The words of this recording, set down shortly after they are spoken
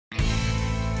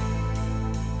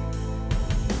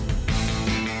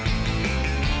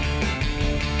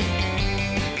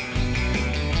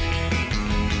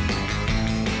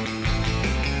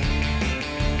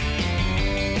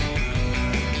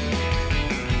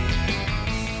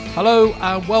Hello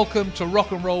and welcome to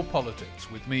Rock and Roll Politics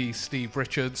with me, Steve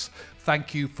Richards.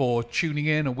 Thank you for tuning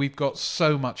in, and we've got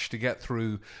so much to get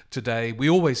through today. We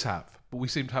always have, but we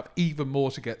seem to have even more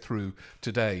to get through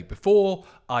today. Before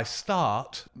I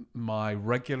start, my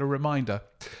regular reminder,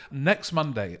 next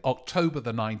Monday, October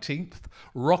the 19th,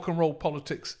 Rock and Roll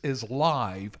Politics is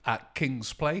live at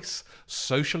King's Place,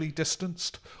 socially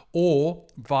distanced, or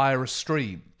via a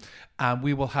stream. And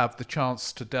we will have the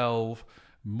chance to delve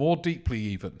more deeply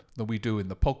even than we do in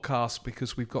the podcast,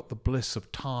 because we've got the bliss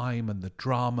of time and the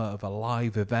drama of a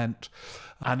live event.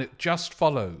 And it just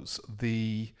follows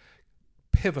the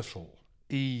pivotal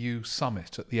EU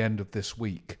summit at the end of this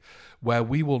week, where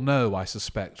we will know, I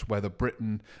suspect, whether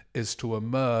Britain is to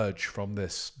emerge from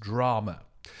this drama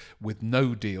with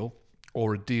no deal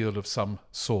or a deal of some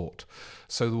sort.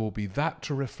 So there will be that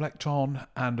to reflect on,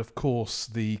 and of course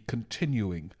the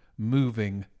continuing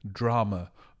moving drama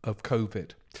of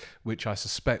COVID, which I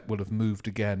suspect will have moved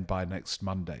again by next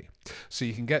Monday. So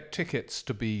you can get tickets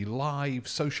to be live,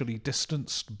 socially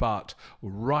distanced, but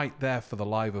right there for the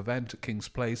live event at King's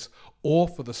Place, or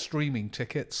for the streaming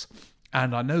tickets.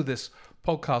 And I know this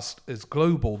podcast is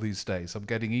global these days. I'm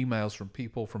getting emails from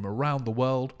people from around the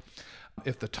world.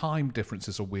 If the time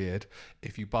differences are weird,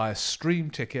 if you buy a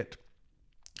stream ticket,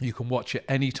 you can watch it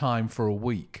anytime for a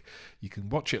week. You can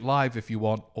watch it live if you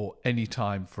want, or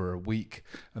anytime for a week.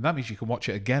 And that means you can watch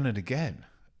it again and again.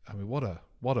 I mean, what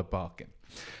a bargain.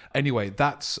 Anyway,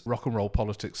 that's Rock and Roll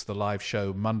Politics, the live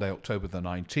show, Monday, October the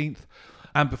 19th.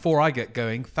 And before I get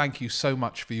going, thank you so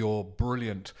much for your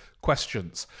brilliant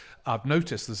questions. I've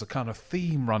noticed there's a kind of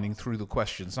theme running through the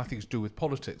questions, nothing to do with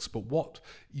politics, but what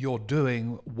you're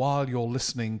doing while you're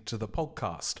listening to the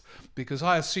podcast. Because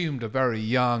I assumed a very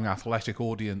young athletic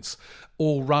audience,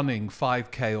 all running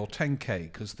 5K or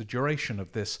 10K, because the duration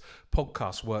of this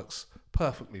podcast works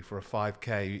perfectly for a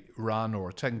 5K run or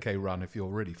a 10K run if you're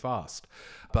really fast.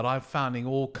 But I'm finding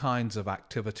all kinds of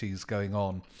activities going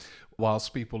on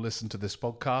whilst people listen to this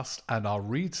podcast, and I'll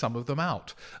read some of them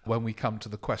out when we come to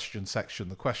the question section.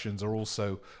 The questions are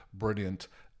also brilliant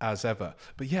as ever.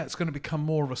 But yeah, it's going to become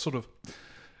more of a sort of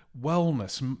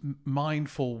wellness,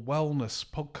 mindful wellness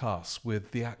podcast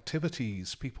with the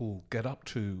activities people get up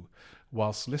to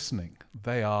whilst listening.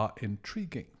 They are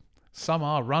intriguing. Some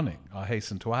are running, I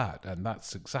hasten to add, and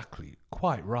that's exactly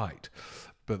quite right.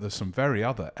 But there's some very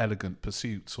other elegant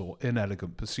pursuits or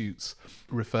inelegant pursuits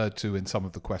referred to in some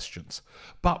of the questions.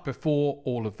 But before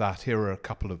all of that, here are a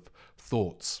couple of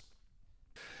thoughts.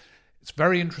 It's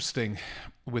very interesting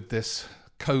with this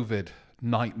COVID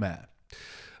nightmare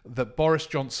that Boris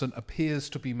Johnson appears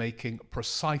to be making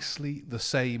precisely the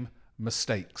same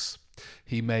mistakes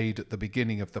he made at the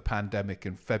beginning of the pandemic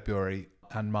in February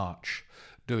and March,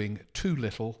 doing too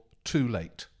little, too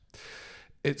late.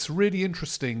 It's really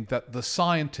interesting that the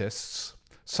scientists,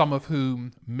 some of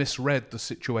whom misread the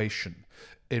situation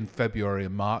in February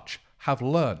and March, have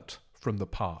learnt from the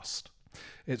past.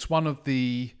 It's one of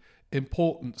the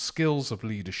important skills of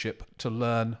leadership to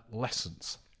learn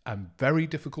lessons, and very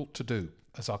difficult to do,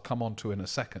 as I'll come on to in a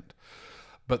second.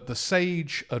 But the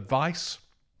sage advice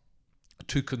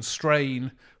to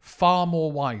constrain far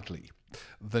more widely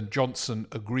than Johnson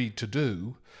agreed to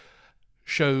do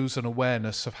shows an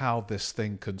awareness of how this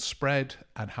thing can spread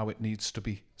and how it needs to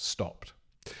be stopped.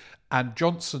 And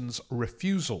Johnson's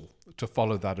refusal to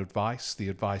follow that advice, the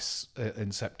advice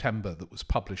in September that was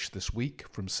published this week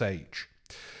from SAGE,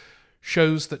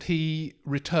 shows that he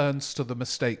returns to the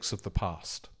mistakes of the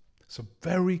past. It's a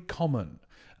very common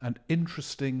and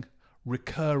interesting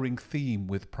recurring theme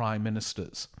with prime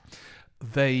ministers.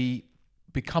 They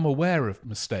become aware of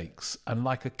mistakes and,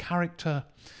 like a character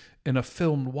in a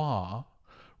film noir,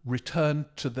 return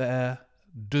to their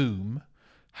doom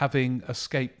having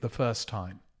escaped the first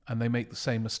time, and they make the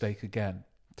same mistake again.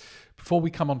 Before we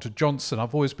come on to Johnson,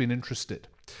 I've always been interested.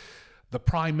 The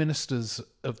prime ministers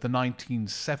of the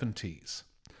 1970s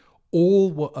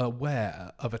all were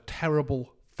aware of a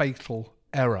terrible, fatal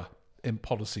error in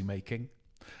policy making,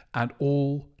 and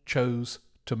all chose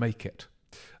to make it,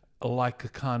 like a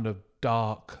kind of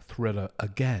dark thriller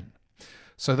again.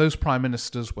 So those prime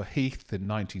ministers were Heath in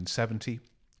 1970,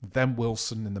 then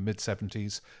Wilson in the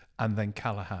mid-70s, and then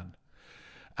Callaghan.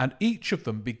 And each of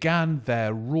them began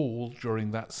their rule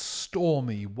during that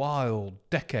stormy, wild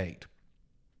decade.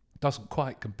 Doesn't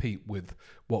quite compete with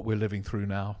what we're living through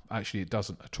now. Actually, it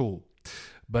doesn't at all.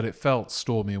 But it felt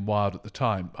stormy and wild at the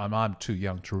time. I'm too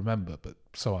young to remember, but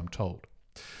so I'm told.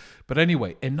 But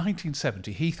anyway, in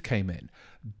 1970, Heath came in,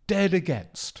 dead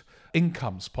against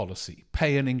incomes policy,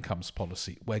 pay and incomes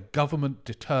policy, where government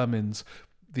determines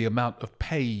the amount of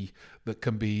pay that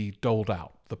can be doled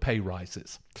out, the pay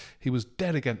rises. He was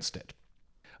dead against it.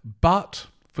 But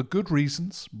for good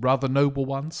reasons, rather noble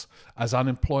ones, as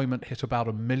unemployment hit about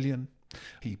 1 million,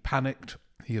 he panicked.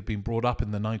 He had been brought up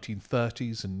in the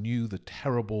 1930s and knew the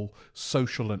terrible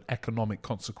social and economic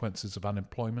consequences of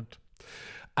unemployment.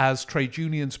 As trade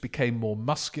unions became more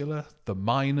muscular, the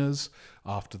miners,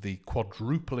 after the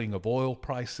quadrupling of oil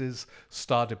prices,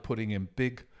 started putting in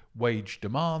big wage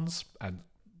demands and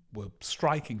were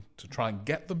striking to try and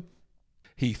get them.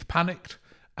 Heath panicked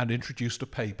and introduced a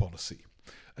pay policy,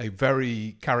 a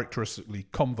very characteristically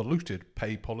convoluted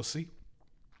pay policy,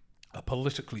 a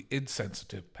politically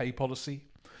insensitive pay policy,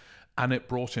 and it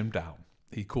brought him down.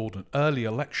 He called an early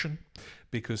election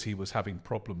because he was having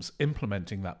problems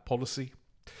implementing that policy,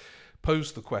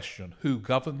 posed the question, who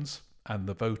governs? And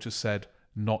the voters said,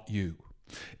 not you.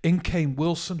 In came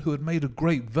Wilson, who had made a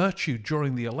great virtue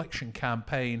during the election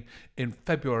campaign in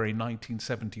February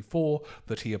 1974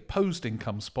 that he opposed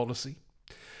incomes policy,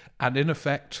 and in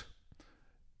effect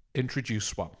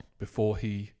introduced one before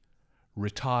he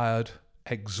retired,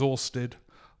 exhausted,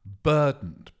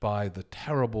 burdened by the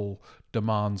terrible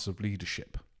demands of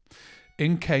leadership.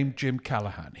 In came Jim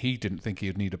Callaghan. He didn't think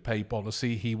he'd need a pay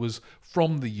policy. He was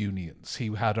from the unions.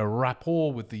 He had a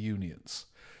rapport with the unions.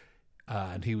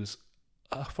 And he was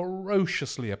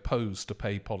ferociously opposed to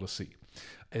pay policy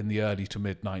in the early to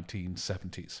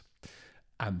mid-1970s.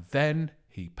 And then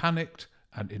he panicked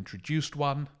and introduced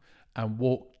one and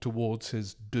walked towards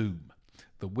his doom.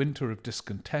 The winter of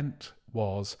discontent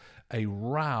was a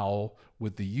row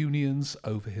with the unions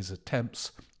over his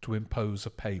attempts to impose a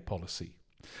pay policy.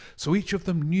 So each of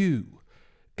them knew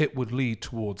it would lead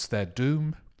towards their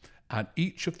doom, and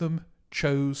each of them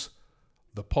chose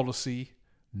the policy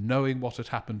knowing what had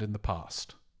happened in the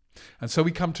past. And so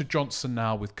we come to Johnson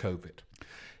now with COVID.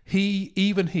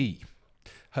 Even he,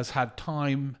 has had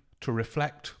time to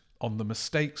reflect on the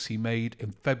mistakes he made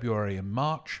in February and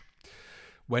March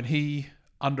when he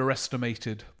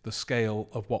underestimated the scale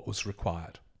of what was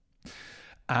required.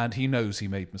 And he knows he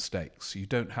made mistakes. You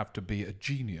don't have to be a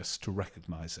genius to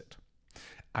recognize it.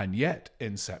 And yet,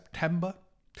 in September,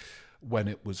 when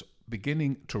it was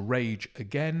beginning to rage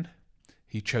again,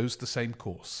 he chose the same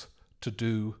course, to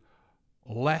do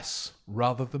less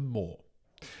rather than more.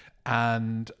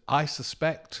 And I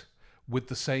suspect with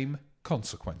the same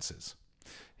consequences.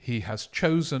 He has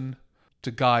chosen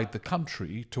to guide the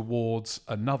country towards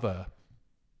another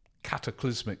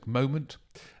cataclysmic moment,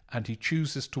 and he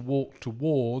chooses to walk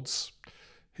towards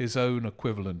his own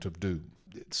equivalent of doom.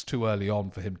 It's too early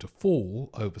on for him to fall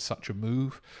over such a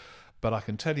move, but I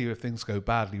can tell you if things go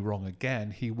badly wrong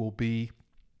again, he will be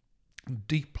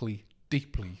deeply,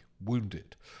 deeply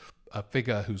wounded. A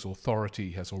figure whose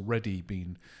authority has already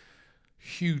been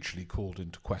hugely called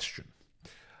into question.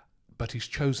 But he's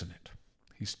chosen it.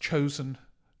 He's chosen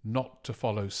not to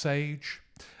follow sage,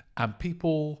 and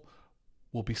people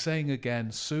will be saying again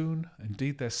soon,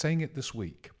 indeed they're saying it this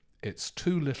week, it's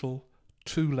too little,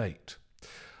 too late.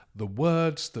 The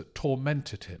words that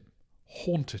tormented him,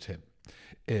 haunted him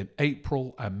in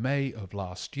April and May of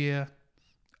last year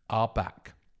are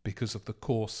back because of the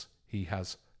course he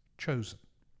has chosen.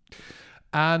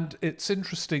 And it's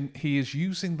interesting, he is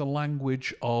using the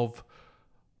language of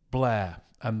Blair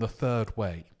and the third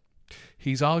way.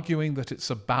 He's arguing that it's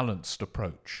a balanced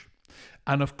approach.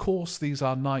 And of course, these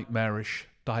are nightmarish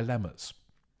dilemmas.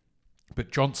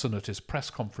 But Johnson, at his press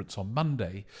conference on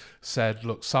Monday, said,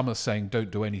 look, some are saying don't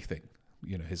do anything,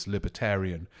 his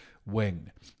libertarian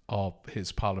wing of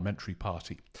his parliamentary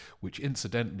party, which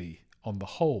incidentally, on the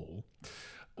whole,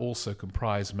 also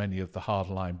comprise many of the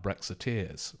hardline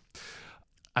Brexiteers.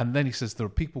 And then he says, there are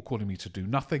people calling me to do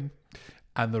nothing,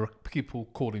 and there are people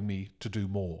calling me to do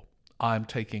more. I am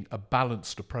taking a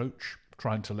balanced approach,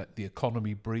 trying to let the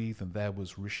economy breathe, and there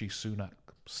was Rishi Sunak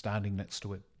standing next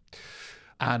to him.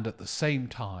 And at the same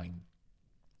time,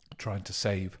 trying to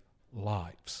save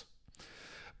lives.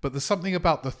 But there's something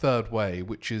about the third way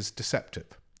which is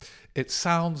deceptive. It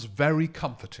sounds very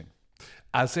comforting,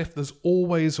 as if there's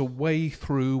always a way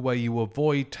through where you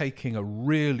avoid taking a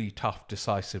really tough,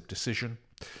 decisive decision,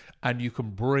 and you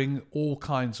can bring all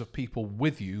kinds of people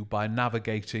with you by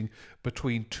navigating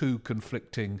between two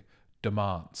conflicting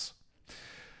demands.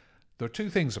 There are two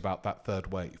things about that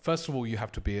third way. First of all, you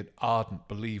have to be an ardent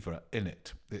believer in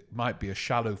it. It might be a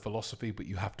shallow philosophy, but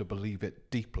you have to believe it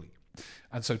deeply.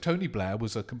 And so Tony Blair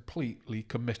was a completely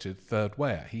committed third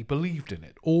wayer. He believed in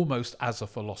it almost as a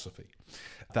philosophy,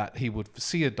 that he would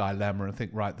see a dilemma and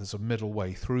think, right, there's a middle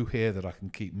way through here that I can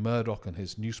keep Murdoch and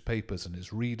his newspapers and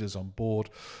his readers on board,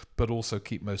 but also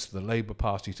keep most of the Labour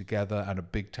Party together, and a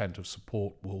big tent of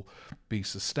support will be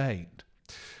sustained.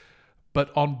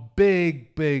 But on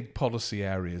big, big policy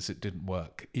areas, it didn't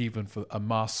work, even for a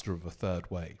master of a third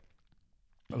way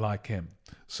like him.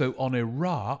 So on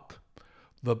Iraq,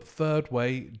 the third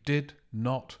way did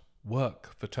not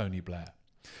work for Tony Blair.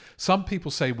 Some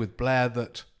people say with Blair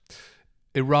that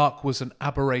Iraq was an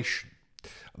aberration,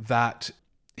 that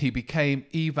he became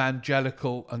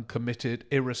evangelical and committed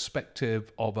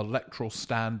irrespective of electoral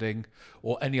standing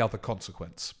or any other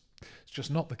consequence. It's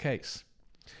just not the case.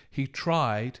 He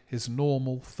tried his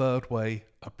normal third way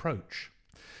approach.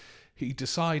 He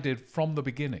decided from the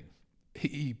beginning,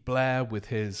 Blair, with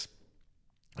his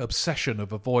obsession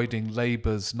of avoiding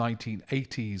Labour's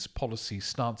 1980s policy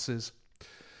stances,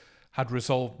 had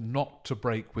resolved not to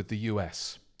break with the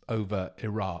US over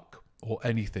Iraq or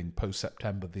anything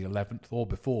post-September the 11th or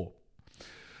before.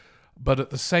 But at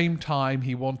the same time,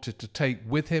 he wanted to take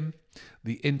with him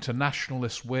the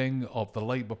internationalist wing of the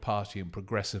Labour Party and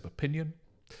progressive opinion.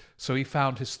 So he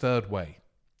found his third way.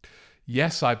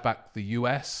 Yes, I back the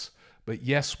US, but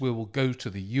yes, we will go to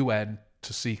the UN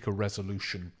to seek a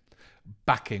resolution,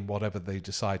 backing whatever they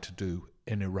decide to do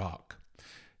in Iraq.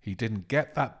 He didn't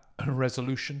get that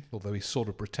resolution, although he sort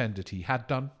of pretended he had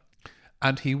done,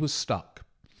 and he was stuck.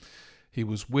 He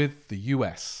was with the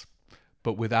US,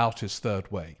 but without his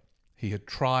third way. He had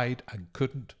tried and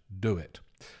couldn't do it.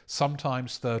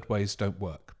 Sometimes third ways don't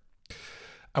work.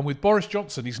 And with Boris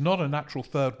Johnson, he's not a natural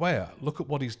third wayer. Look at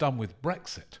what he's done with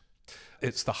Brexit.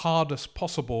 It's the hardest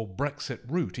possible Brexit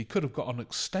route. He could have got an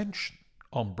extension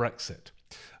on Brexit,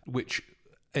 which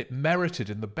it merited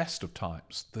in the best of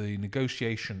times, the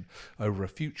negotiation over a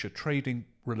future trading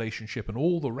relationship and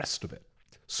all the rest of it,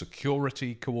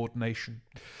 security coordination,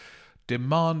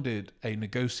 demanded a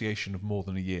negotiation of more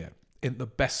than a year in the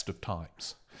best of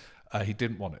times. He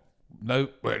didn't want it. No,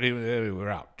 we're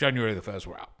out. January the 1st,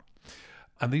 we're out.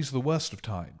 And these are the worst of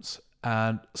times.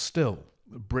 And still,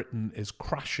 Britain is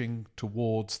crashing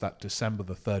towards that December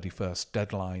the 31st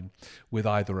deadline with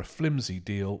either a flimsy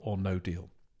deal or no deal.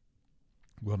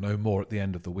 We'll know more at the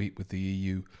end of the week with the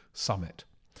EU summit.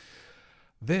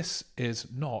 This is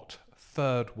not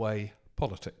third way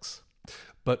politics.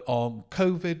 But on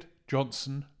COVID,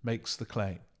 Johnson makes the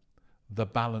claim, the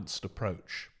balanced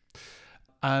approach.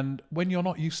 And when you're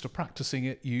not used to practicing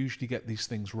it, you usually get these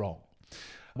things wrong.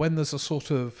 When there's a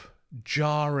sort of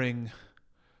jarring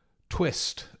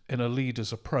twist in a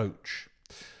leader's approach,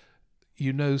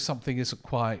 you know something isn't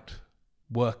quite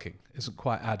working, isn't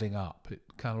quite adding up. It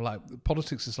kind of like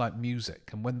politics is like music,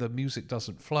 and when the music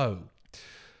doesn't flow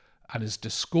and is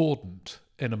discordant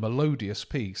in a melodious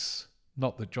piece,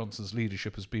 not that Johnson's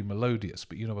leadership has been melodious,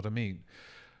 but you know what I mean,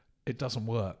 it doesn't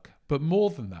work. But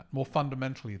more than that, more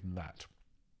fundamentally than that,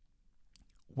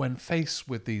 when faced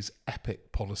with these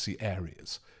epic policy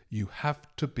areas, you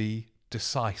have to be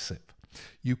decisive.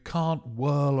 You can't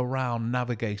whirl around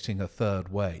navigating a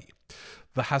third way.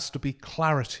 There has to be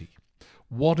clarity.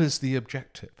 What is the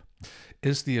objective?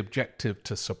 Is the objective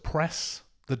to suppress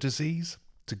the disease,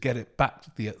 to get it back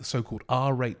to the so-called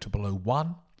R rate to below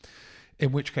 1?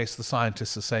 In which case the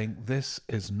scientists are saying this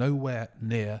is nowhere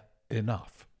near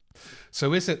enough.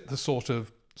 So is it the sort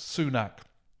of Sunak,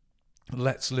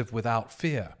 let's live without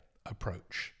fear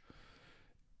approach?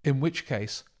 In which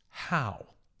case, how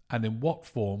and in what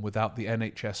form without the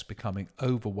NHS becoming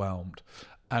overwhelmed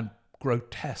and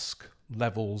grotesque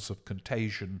levels of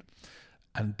contagion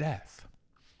and death?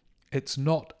 It's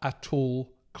not at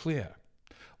all clear.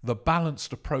 The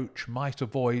balanced approach might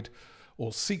avoid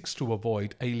or seeks to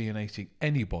avoid alienating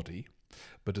anybody,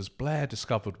 but as Blair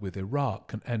discovered with Iraq,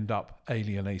 can end up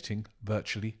alienating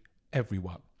virtually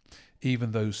everyone,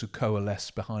 even those who coalesce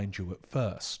behind you at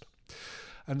first.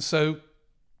 And so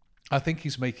I think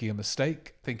he's making a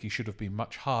mistake. I think he should have been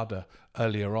much harder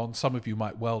earlier on. Some of you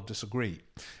might well disagree.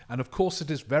 And of course it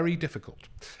is very difficult.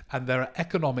 And there are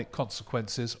economic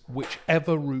consequences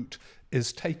whichever route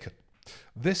is taken.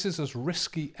 This is as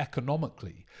risky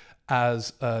economically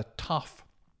as a tough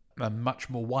and much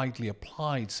more widely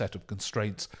applied set of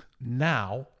constraints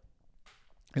now,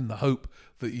 in the hope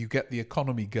that you get the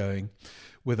economy going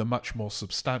with a much more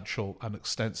substantial and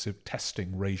extensive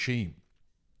testing regime.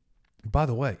 By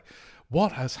the way,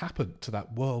 what has happened to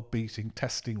that world-beating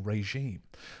testing regime?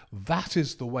 That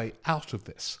is the way out of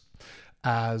this,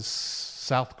 as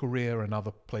South Korea and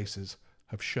other places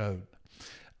have shown.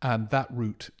 And that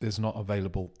route is not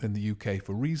available in the UK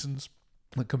for reasons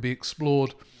that can be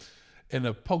explored in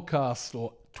a podcast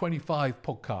or 25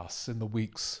 podcasts in the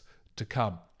weeks to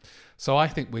come. So I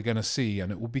think we're going to see,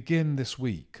 and it will begin this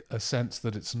week, a sense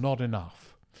that it's not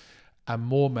enough and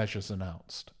more measures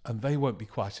announced, and they won't be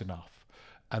quite enough.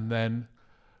 And then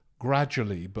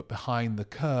gradually, but behind the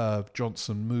curve,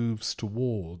 Johnson moves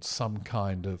towards some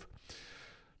kind of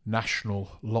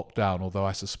national lockdown, although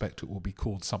I suspect it will be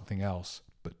called something else.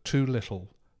 But too little,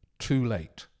 too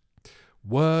late.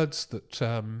 Words that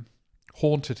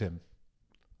haunted him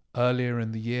earlier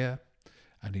in the year,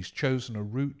 and he's chosen a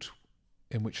route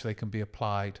in which they can be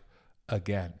applied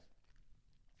again.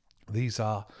 These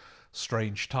are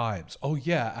strange times. Oh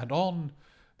yeah, and on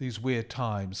these weird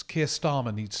times, Keir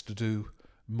Starmer needs to do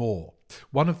more.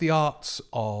 One of the arts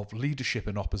of leadership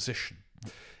in opposition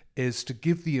is to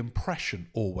give the impression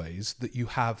always that you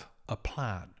have a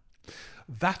plan.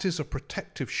 That is a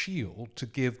protective shield to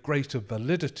give greater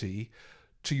validity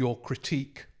to your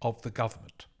critique of the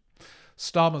government.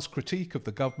 Starmer's critique of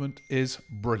the government is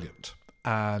brilliant.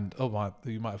 And,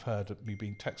 you might have heard me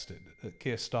being texted.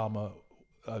 Keir Starmer,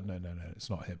 no,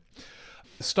 it's not him.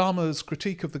 Starmer's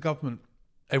critique of the government,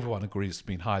 everyone agrees, has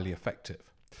been highly effective.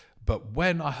 But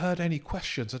when I heard any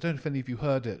questions, I don't know if any of you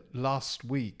heard it last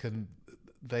week, and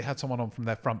they had someone on from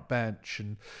their front bench,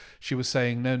 and she was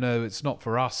saying, no, it's not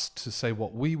for us to say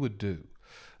what we would do.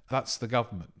 That's the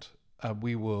government, and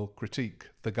we will critique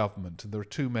the government. And there are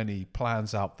too many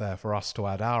plans out there for us to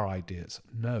add our ideas.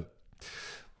 No.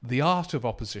 The art of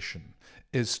opposition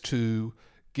is to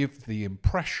give the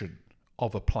impression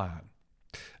of a plan.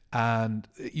 And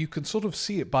you can sort of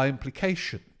see it by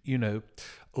implication,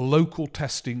 local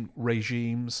testing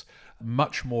regimes,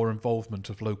 much more involvement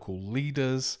of local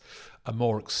leaders, a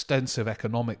more extensive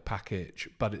economic package,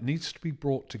 but it needs to be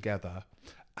brought together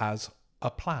as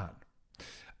a plan.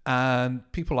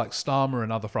 And people like Starmer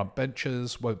and other front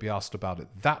benchers won't be asked about it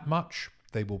that much.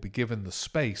 They will be given the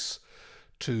space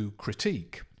to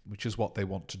critique, which is what they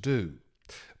want to do.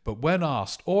 But when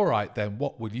asked, all right, then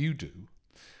what will you do?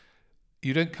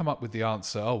 You don't come up with the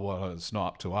answer, oh, well, it's not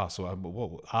up to us. Or,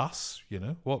 well, us,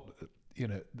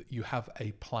 you have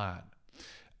a plan.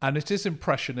 And it is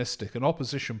impressionistic, and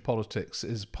opposition politics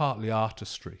is partly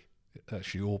artistry.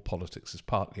 Actually, all politics is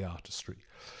partly artistry.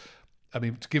 I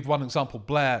mean, to give one example,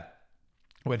 Blair,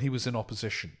 when he was in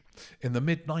opposition, in the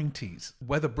mid-90s,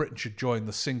 whether Britain should join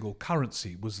the single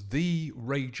currency was the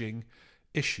raging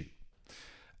issue.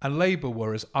 And Labour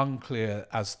were as unclear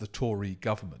as the Tory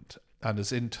government and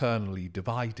as internally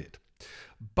divided.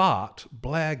 But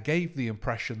Blair gave the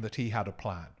impression that he had a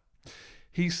plan.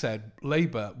 He said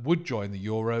Labour would join the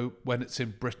euro when it's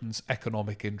in Britain's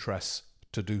economic interests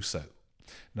to do so.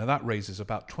 Now that raises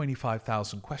about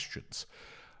 25,000 questions.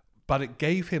 But it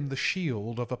gave him the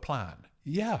shield of a plan.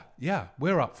 Yeah,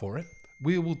 we're up for it.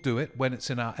 We will do it when it's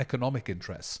in our economic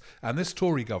interests. And this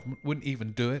Tory government wouldn't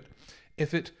even do it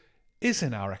if it is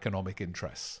in our economic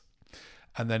interests.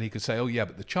 And then he could say, oh yeah,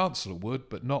 but the Chancellor would,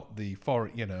 but not the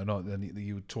foreign, then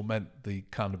you would torment the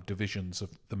kind of divisions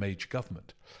of the major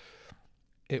government.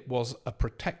 It was a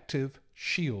protective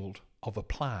shield of a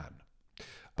plan,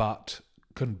 but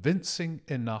convincing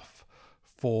enough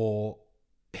for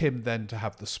him then to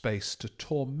have the space to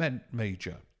torment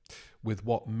Major with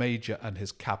what Major and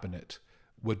his cabinet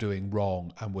were doing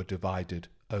wrong and were divided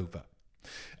over.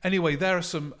 Anyway, there are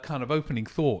some kind of opening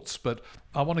thoughts, but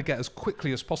I want to get as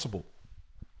quickly as possible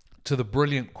to the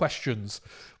brilliant questions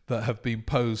that have been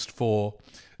posed for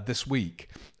this week,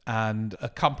 and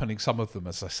accompanying some of them,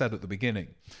 as I said at the beginning,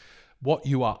 what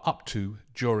you are up to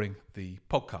during the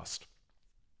podcast.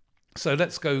 So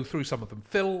let's go through some of them.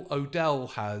 Phil O'Dell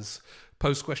has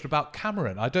posed a question about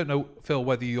Cameron. I don't know, Phil,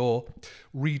 whether you're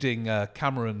reading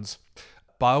Cameron's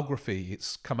biography.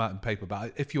 It's come out in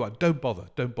paperback. If you are, don't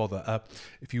bother.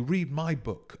 If you read my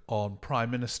book on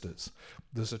prime ministers,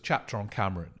 there's a chapter on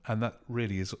Cameron, and that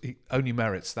really is, it only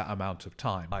merits that amount of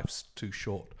time. Life's too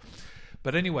short.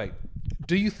 But anyway,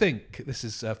 do you think, this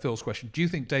is Phil's question, do you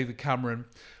think David Cameron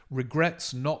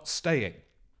regrets not staying?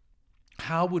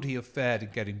 How would he have fared in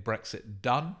getting Brexit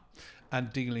done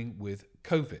and dealing with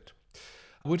COVID?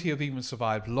 Would he have even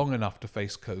survived long enough to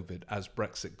face COVID as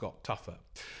Brexit got tougher?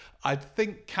 I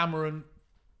think Cameron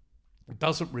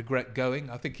doesn't regret going.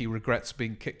 I think he regrets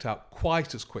being kicked out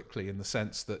quite as quickly, in the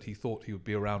sense that he thought he would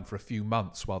be around for a few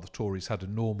months while the Tories had a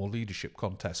normal leadership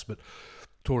contest. But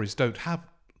Tories don't have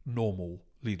normal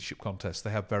leadership contests. They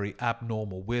have very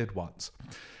abnormal, weird ones.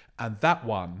 And that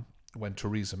one, when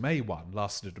Theresa May won,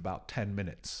 lasted about 10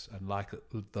 minutes. And like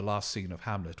the last scene of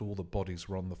Hamlet, all the bodies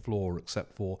were on the floor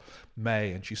except for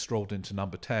May, and she strolled into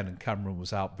number 10, and Cameron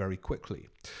was out very quickly.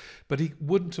 But he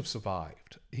wouldn't have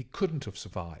survived. He couldn't have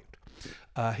survived.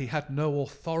 He had no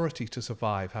authority to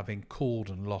survive, having called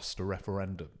and lost a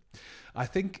referendum. I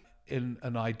think in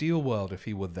an ideal world, if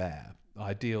he were there,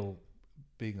 ideal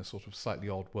being a sort of slightly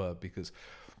odd word because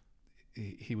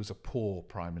he was a poor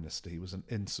prime minister. He was an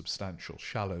insubstantial,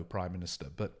 shallow prime minister.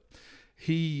 But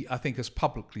he, I think, has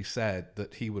publicly said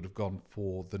that he would have gone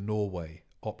for the Norway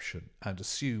option and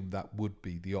assumed that would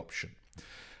be the option.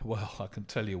 Well, I can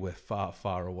tell you we're far,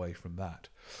 far away from that.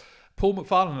 Paul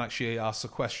McFarlane actually asked a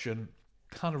question,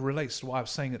 kind of relates to what I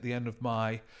was saying at the end of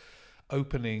my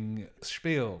opening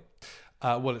spiel.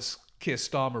 Well, it's Keir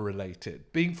Starmer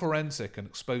related. Being forensic and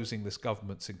exposing this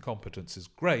government's incompetence is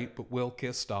great, but will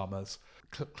Keir Starmer's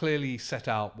clearly set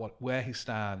out where he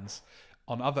stands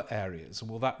on other areas, and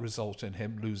will that result in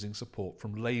him losing support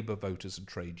from Labour voters and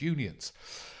trade unions?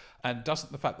 And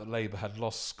doesn't the fact that Labour had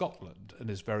lost Scotland and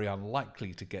is very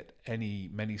unlikely to get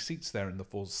many seats there in the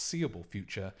foreseeable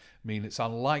future mean it's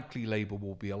unlikely Labour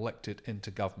will be elected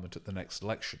into government at the next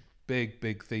election?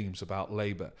 Big themes about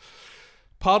Labour.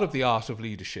 Part of the art of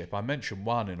leadership, I mentioned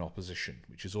one in opposition,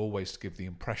 which is always to give the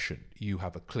impression you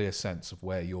have a clear sense of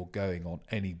where you're going on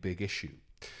any big issue,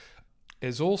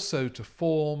 is also to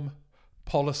form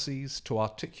policies, to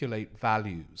articulate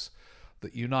values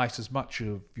that unite as much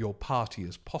of your party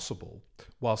as possible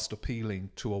whilst appealing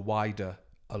to a wider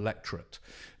electorate.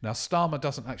 Now, Starmer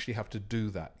doesn't actually have to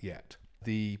do that yet.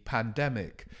 The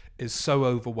pandemic is so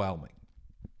overwhelming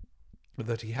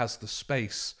that he has the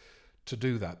space to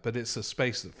do that, but it's a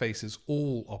space that faces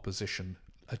all opposition,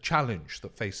 a challenge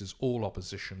that faces all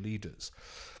opposition leaders,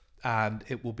 and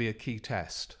it will be a key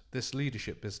test. This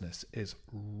leadership business is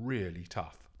really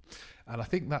tough, and I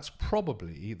think that's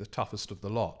probably the toughest of the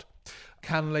lot.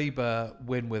 Can Labour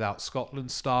win without Scotland?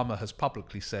 Starmer has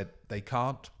publicly said they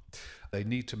can't. They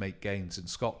need to make gains in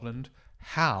Scotland.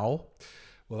 How?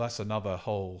 Well, that's another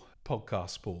whole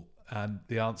podcast, Paul, and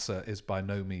the answer is by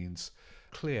no means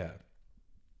clear.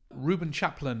 Ruben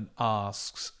Chaplin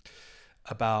asks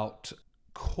about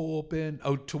Corbyn.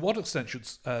 To what extent should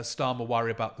Starmer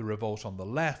worry about the revolt on the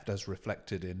left as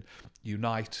reflected in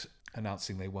Unite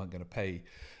announcing they weren't going to pay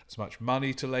as much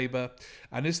money to Labour?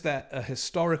 And is there a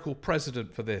historical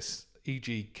precedent for this,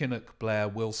 e.g. Kinnock, Blair,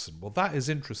 Wilson? Well, that is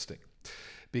interesting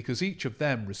because each of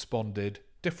them responded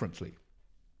differently.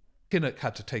 Kinnock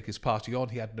had to take his party on.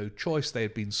 He had no choice. They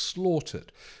had been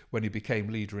slaughtered when he became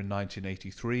leader in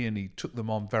 1983, and he took them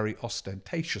on very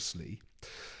ostentatiously,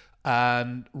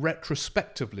 and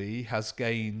retrospectively has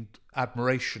gained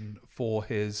admiration for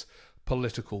his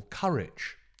political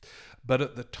courage. But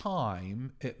at the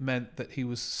time, it meant that he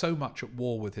was so much at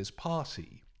war with his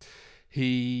party,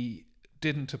 he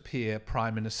didn't appear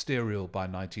prime ministerial by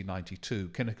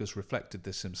 1992. Kinnock has reflected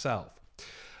this himself.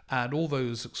 And all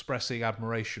those expressing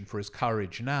admiration for his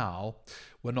courage now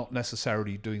were not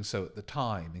necessarily doing so at the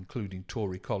time, including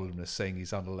Tory columnists saying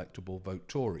he's unelectable, vote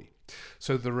Tory.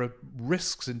 So there are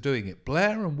risks in doing it.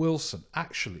 Blair and Wilson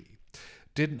actually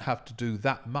didn't have to do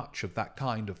that much of that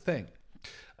kind of thing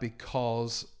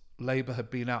because Labour had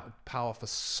been out of power for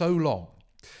so long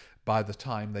by the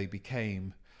time they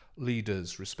became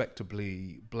leaders,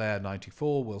 respectively Blair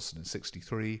 94, Wilson in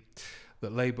 63,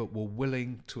 that Labour were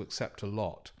willing to accept a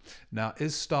lot. Now,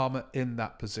 is Starmer in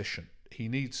that position? He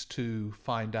needs to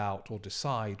find out or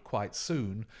decide quite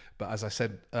soon, but as I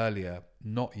said earlier,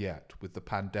 not yet with the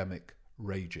pandemic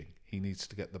raging. He needs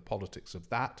to get the politics of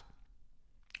that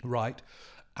right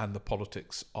and the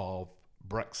politics of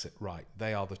Brexit right.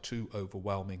 They are the two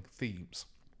overwhelming themes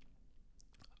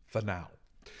for now.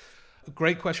 A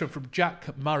great question from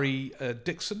Jack Murray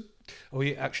Dixon.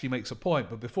 He actually makes a point,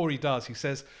 but before he does, he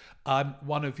says, I'm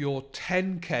one of your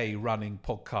 10K running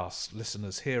podcast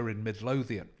listeners here in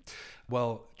Midlothian.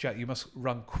 Well, Jack, you must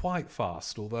run quite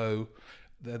fast, although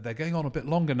they're going on a bit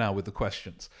longer now with the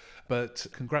questions. But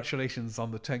congratulations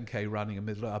on the 10K running in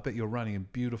Midlothian. I bet you're running in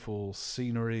beautiful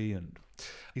scenery. And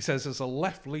he says, as a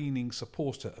left-leaning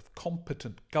supporter of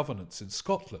competent governance in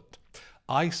Scotland,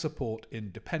 I support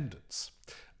independence,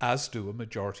 as do a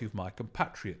majority of my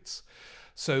compatriots.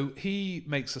 So he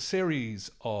makes a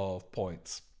series of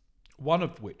points, one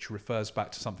of which refers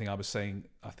back to something I was saying,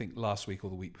 I think, last week or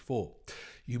the week before.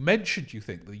 You mentioned you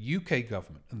think the UK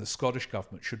government and the Scottish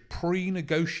government should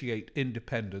pre-negotiate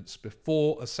independence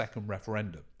before a second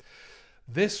referendum.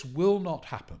 This will not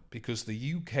happen because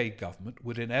the UK government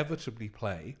would inevitably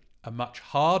play a much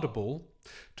harder ball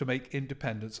to make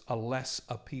independence a less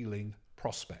appealing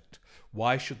prospect.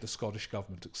 Why should the Scottish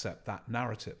government accept that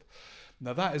narrative?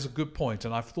 Now, that is a good point,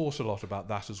 and I've thought a lot about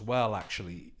that as well,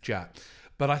 actually, Jack.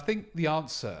 But I think the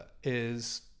answer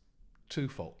is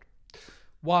twofold.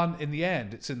 One, in the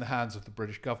end, it's in the hands of the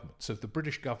British government. So if the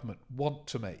British government want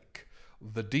to make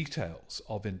the details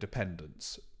of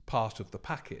independence part of the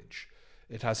package,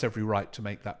 it has every right to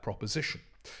make that proposition.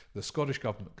 The Scottish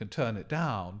Government can turn it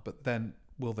down, but then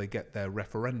will they get their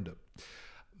referendum?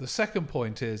 The second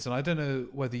point is, and I don't know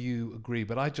whether you agree,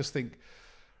 but I just think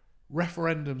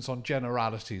referendums on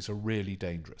generalities are really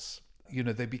dangerous.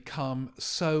 They become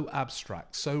so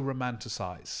abstract, so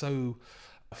romanticized, so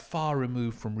far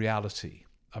removed from reality.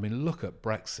 I mean, look at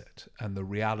Brexit and the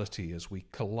reality as we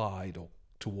collide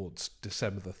towards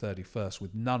December the 31st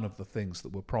with none of the things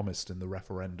that were promised in the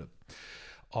referendum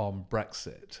on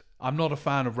Brexit. I'm not a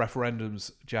fan of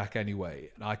referendums, Jack, anyway,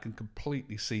 and I can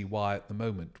completely see why at the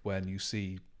moment, when you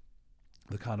see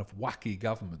the kind of wacky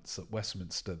governments at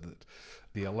Westminster that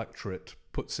the electorate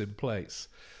puts in place,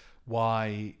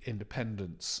 why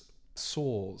independence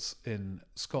soars in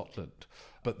Scotland.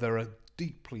 But there are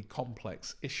deeply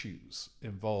complex issues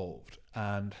involved,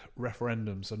 and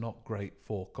referendums are not great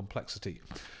for complexity.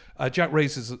 Jack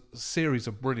raises a series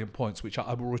of brilliant points, which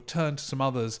I will return to some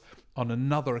others on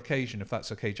another occasion, if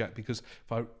that's okay, Jack, because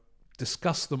if I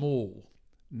discuss them all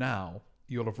now,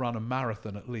 you'll have run a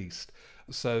marathon at least.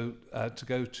 So to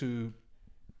go to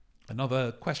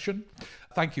another question.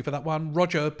 Thank you for that one.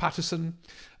 Roger Patterson.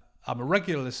 I'm a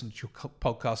regular listener to your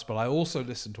podcast, but I also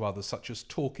listen to others such as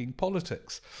Talking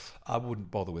Politics. I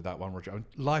wouldn't bother with that one, Roger.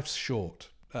 Life's short.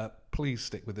 Please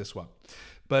stick with this one.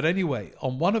 But anyway,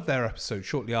 on one of their episodes,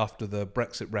 shortly after the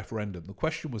Brexit referendum, the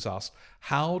question was asked,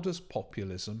 how does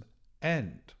populism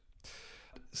end?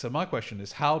 So my question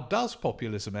is, how does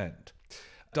populism end?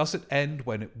 Does it end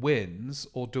when it wins,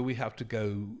 or do we have to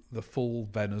go the full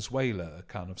Venezuela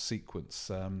kind of sequence,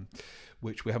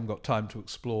 which we haven't got time to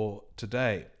explore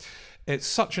today? It's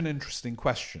such an interesting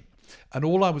question. And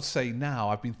all I would say now,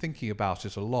 I've been thinking about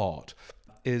it a lot,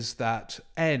 is that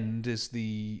end is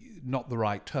not the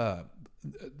right term.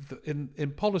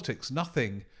 In politics,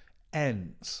 nothing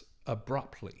ends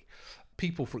abruptly.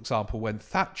 People, for example, when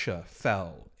Thatcher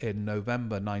fell in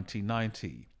November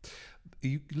 1990,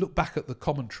 you look back at the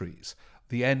commentaries,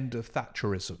 the end of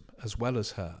Thatcherism as well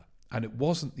as her, and it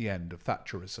wasn't the end of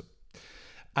Thatcherism.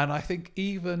 And I think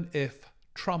even if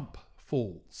Trump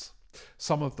falls,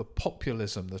 some of the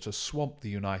populism that has swamped the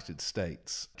United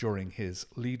States during his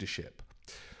leadership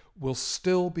will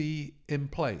still be in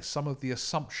place. Some of the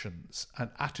assumptions and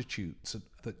attitudes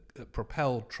that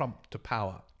propelled Trump to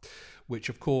power, which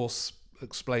of course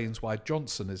explains why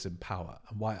Johnson is in power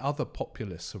and why other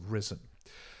populists have risen,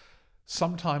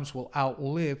 sometimes will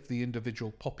outlive the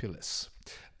individual populists.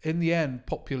 In the end,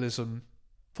 populism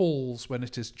falls when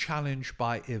it is challenged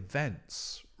by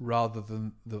events rather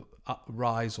than the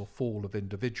rise or fall of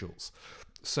individuals.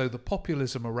 So the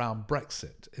populism around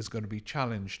Brexit is going to be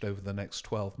challenged over the next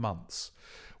 12 months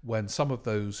when some of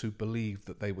those who believed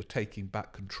that they were taking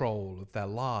back control of their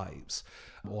lives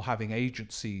or having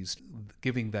agencies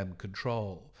giving them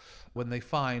control, when they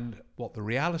find what the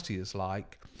reality is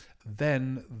like,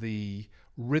 then the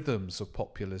rhythms of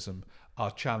populism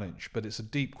are challenged. But it's a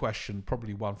deep question,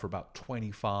 probably one for about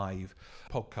 25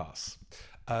 podcasts.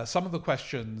 Some of the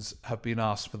questions have been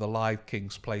asked for the live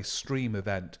King's Place stream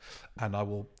event, and I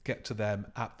will get to them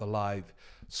at the live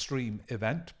stream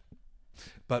event.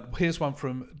 But here's one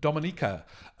from Dominica,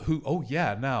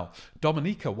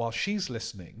 Dominica, while she's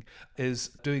listening, is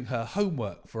doing her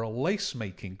homework for a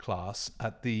lace-making class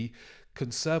at the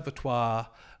Conservatoire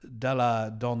de la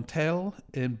Dentelle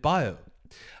in Bayeux.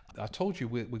 I told you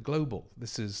we're global.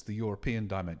 This is the European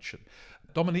dimension.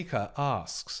 Dominica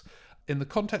asks, in the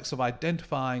context of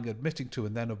identifying, admitting to,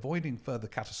 and then avoiding further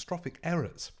catastrophic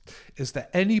errors, is there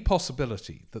any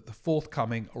possibility that the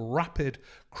forthcoming rapid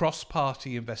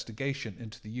cross-party investigation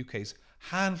into the UK's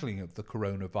handling of the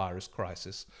coronavirus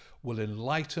crisis will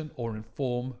enlighten or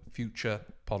inform future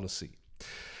policy?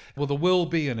 Well, there will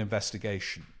be an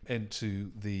investigation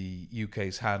into the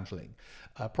UK's handling,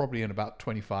 probably in about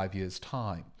 25 years'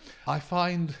 time. I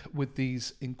find with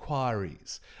these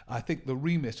inquiries, I think the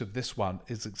remit of this one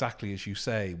is exactly as you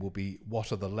say, will be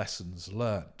what are the lessons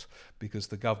learnt, because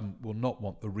the government will not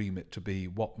want the remit to be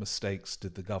what mistakes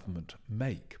did the government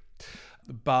make.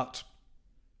 But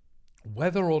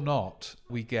whether or not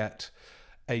we get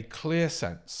a clear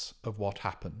sense of what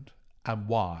happened and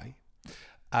why,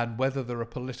 and whether there are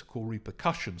political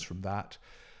repercussions from that,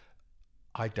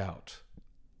 I doubt.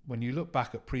 When you look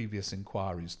back at previous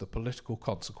inquiries, the political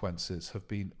consequences have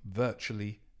been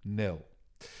virtually nil.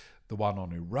 The one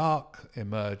on Iraq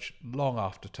emerged long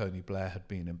after Tony Blair had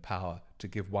been in power, to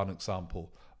give one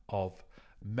example of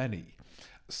many.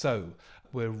 So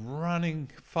we're running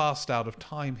fast out of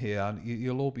time here, and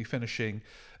you'll all be finishing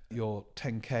your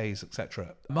 10Ks,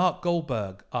 etc. Mark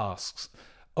Goldberg asks,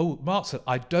 Mark said,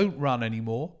 I don't run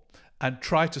anymore, and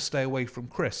try to stay away from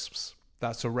crisps.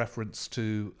 That's a reference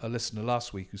to a listener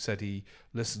last week who said he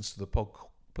listens to the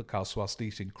podcast whilst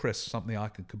eating crisps, something I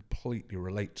can completely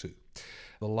relate to.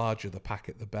 The larger the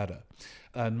packet, the better.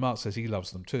 And Mark says he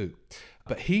loves them too.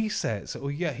 But he says,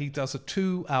 he does a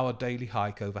 2-hour daily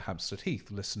hike over Hampstead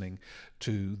Heath listening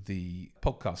to the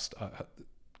podcast.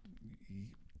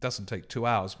 Doesn't take 2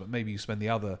 hours, but maybe you spend the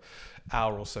other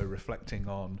hour or so reflecting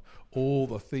on all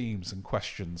the themes and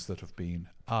questions that have been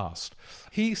asked.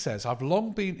 He says, I've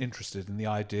long been interested in the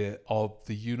idea of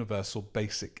the universal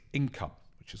basic income,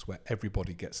 which is where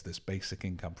everybody gets this basic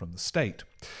income from the state,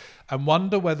 and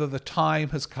wonder whether the time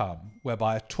has come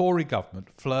whereby a Tory government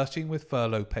flirting with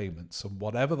furlough payments and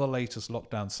whatever the latest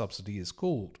lockdown subsidy is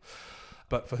called,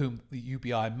 but for whom the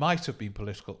UBI might have been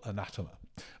political anathema,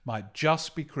 might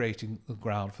just be creating the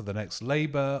ground for the next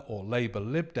Labour or Labour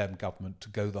Lib Dem government to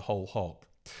go the whole hog.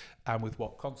 And with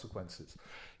what consequences?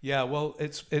 Yeah, well,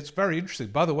 it's very interesting.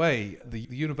 By the way, the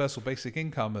universal basic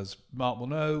income, as Mark will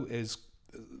know,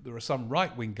 there are some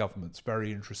right-wing governments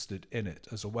very interested in it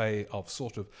as a way of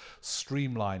sort of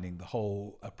streamlining the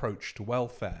whole approach to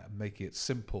welfare, making it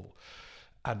simple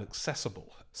and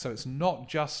accessible. So it's not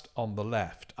just on the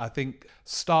left. I think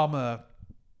Starmer,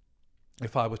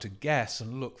 if I were to guess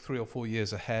and look 3 or 4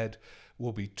 years ahead,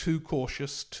 will be too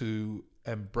cautious to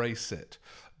embrace it.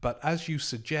 But as you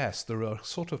suggest, there are a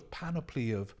sort of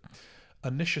panoply of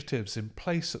initiatives in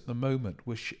place at the moment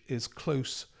which is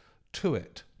close to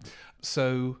it.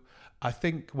 So I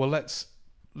think, well,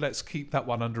 let's keep that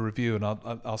one under review, and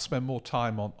I'll spend more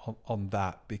time on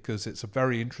that because it's a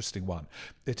very interesting one.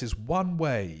 It is one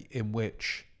way in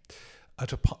which,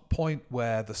 at a point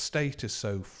where the state is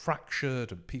so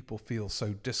fractured and people feel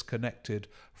so disconnected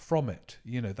from it,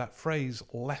 that phrase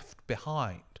left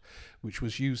behind, which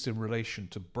was used in relation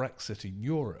to Brexit in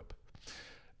Europe,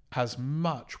 has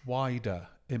much wider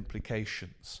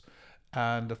implications.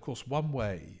 And of course, one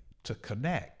way to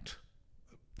connect,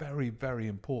 a very, very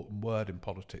important word in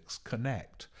politics,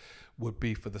 connect, would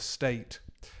be for the state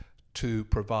to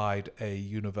provide a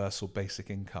universal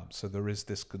basic income. So there is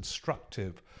this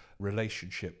constructive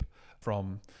relationship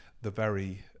from the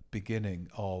very beginning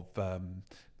of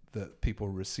the people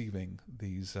receiving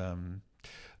these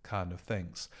kind of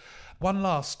things. One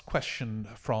last question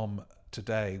from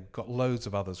today. We've got loads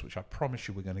of others, which I promise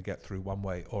you we're going to get through one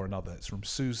way or another. It's from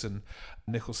Susan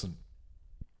Nicholson.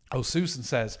 Susan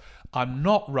says, I'm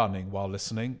not running while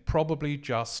listening, probably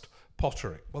just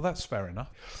pottering. Well, that's fair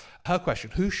enough. Her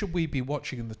question, who should we be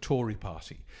watching in the Tory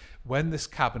party when this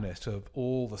cabinet of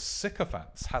all the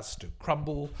sycophants has to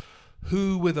crumble?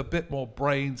 Who with a bit more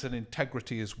brains and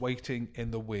integrity is waiting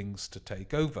in the wings to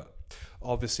take over?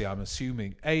 Obviously, I'm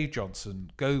assuming A,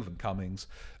 Johnson, Gove and Cummings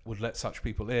would let such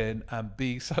people in, and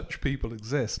B, such people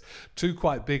exist. Two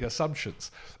quite big assumptions.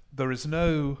 There is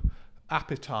no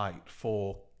appetite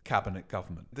for cabinet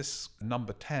government. This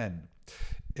number 10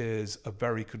 is a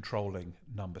very controlling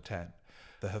number 10.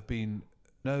 There have been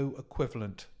no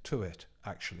equivalent to it,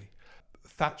 actually.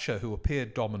 Thatcher, who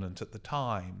appeared dominant at the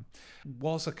time,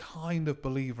 was a kind of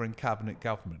believer in cabinet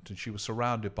government, and she was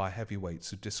surrounded by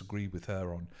heavyweights who disagreed with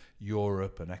her on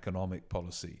Europe and economic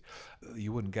policy.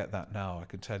 You wouldn't get that now, I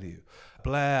can tell you.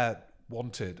 Blair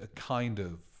wanted a kind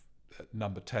of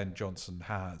number 10 Johnson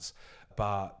has,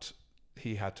 but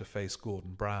he had to face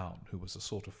Gordon Brown, who was a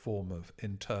sort of form of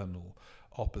internal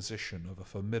opposition of a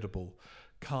formidable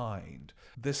kind.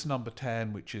 This number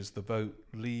 10, which is the Vote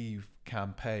Leave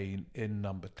campaign in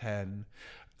number 10,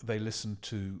 they listened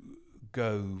to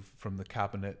Gove from the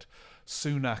cabinet.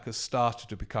 Sunak has started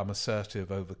to become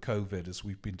assertive over COVID, as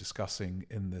we've been discussing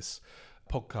in this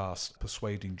podcast,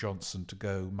 persuading Johnson to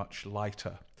go much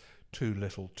lighter. Too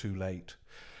little, too late.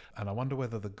 And I wonder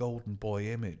whether the golden boy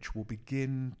image will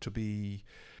begin to be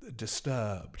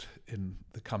disturbed in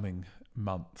the coming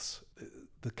months.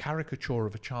 The caricature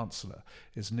of a chancellor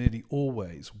is nearly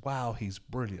always, wow, he's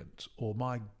brilliant, or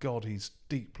my God, he's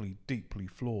deeply, deeply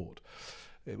flawed.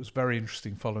 It was very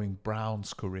interesting following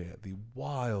Brown's career. The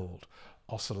wild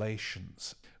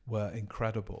oscillations were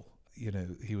incredible.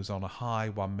 He was on a high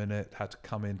 1 minute, had to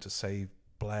come in to save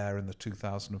Blair in the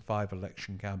 2005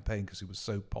 election campaign because he was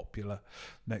so popular.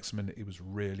 Next minute, he was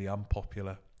really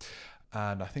unpopular.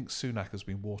 And I think Sunak has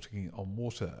been walking on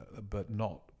water, but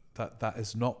not that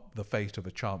is not the fate of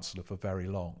a chancellor for very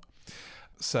long.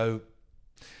 So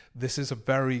this is a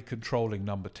very controlling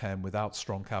number 10 without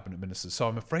strong cabinet ministers. So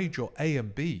I'm afraid your A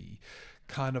and B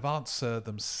kind of answer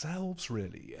themselves,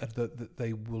 really, and that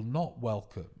they will not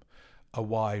welcome a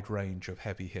wide range of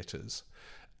heavy hitters.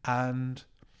 And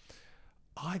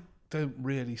I don't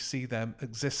really see them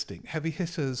existing. Heavy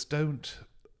hitters don't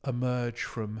emerge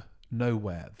from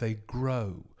nowhere. They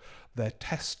grow. They're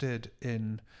tested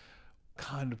in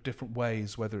kind of different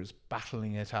ways, whether it's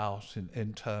battling it out in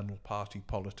internal party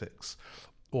politics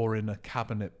or in a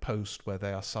cabinet post where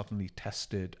they are suddenly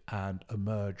tested and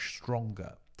emerge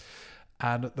stronger.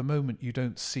 And at the moment, you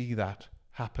don't see that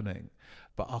happening,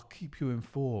 but I'll keep you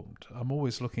informed. I'm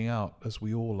always looking out, as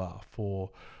we all are, for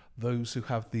those who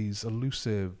have these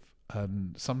elusive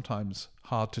and sometimes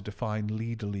hard to define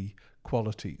leaderly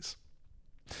qualities.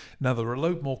 Now, there are a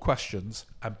load more questions,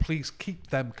 and please keep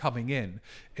them coming in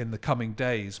the coming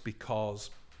days, because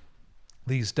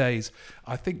these days,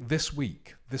 I think this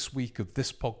week of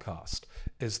this podcast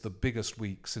is the biggest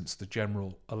week since the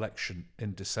general election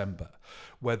in December,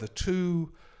 where the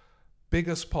two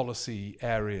biggest policy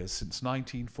areas since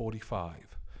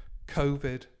 1945,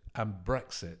 COVID and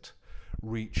Brexit,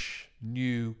 reach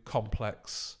new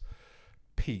complex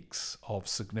peaks of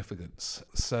significance.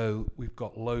 So we've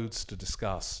got loads to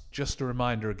discuss. Just a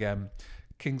reminder again,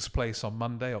 King's Place on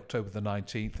Monday, October the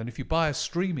 19th. And if you buy a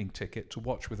streaming ticket to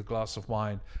watch with a glass of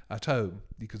wine at home,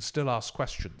 you can still ask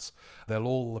questions. They'll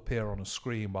all appear on a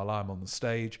screen while I'm on the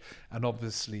stage. And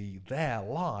obviously they're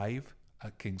live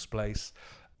at King's Place.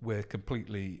 We're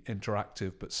completely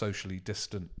interactive but socially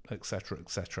distant, etc.,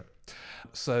 etc.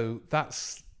 So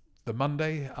that's the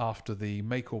Monday after the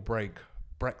make or break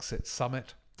Brexit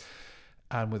summit,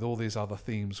 and with all these other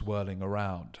themes whirling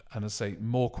around. And as I say,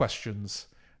 more questions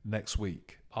next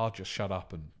week. I'll just shut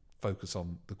up and focus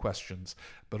on the questions,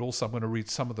 but also I'm going to read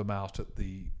some of them out at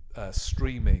the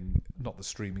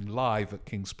live at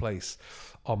King's Place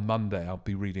on Monday. I'll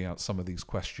be reading out some of these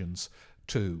questions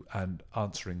too and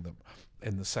answering them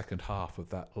in the second half of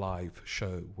that live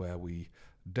show, where we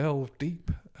delve deep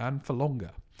and for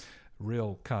longer.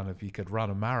 Real kind of, you could run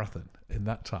a marathon in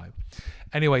that time.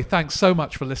 Anyway, thanks so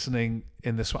much for listening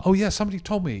in this one. Oh yeah, somebody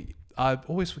told me, I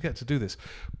always forget to do this,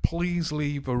 please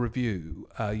leave a review,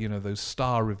 those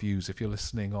star reviews if you're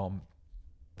listening on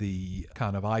the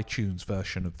kind of iTunes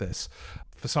version of this.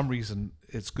 For some reason,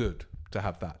 it's good to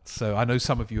have that. So I know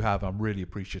some of you have, I'm really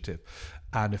appreciative.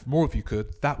 And if more of you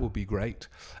could, that would be great.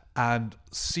 And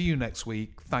see you next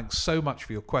week. Thanks so much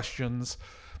for your questions.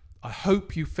 I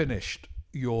hope you finished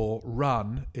your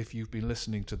run if you've been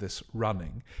listening to this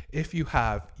running. If you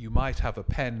have, you might have a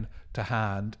pen to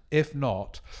hand. If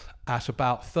not, at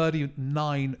about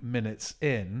 39 minutes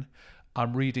in,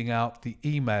 I'm reading out the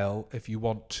email if you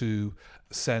want to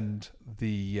send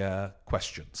the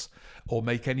questions or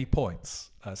make any points.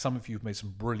 Some of you have made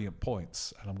some brilliant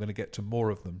points, and I'm going to get to more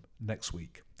of them next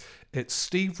week. It's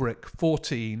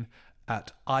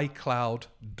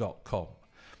steverick14@icloud.com.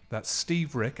 That's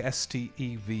Steve Rick,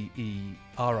 STEVERIC,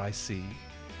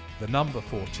 the number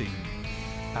 14,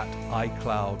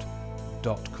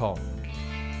 @icloud.com.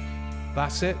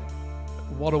 That's it.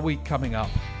 What a week coming up.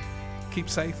 Keep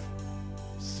safe.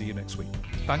 See you next week.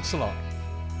 Thanks a lot.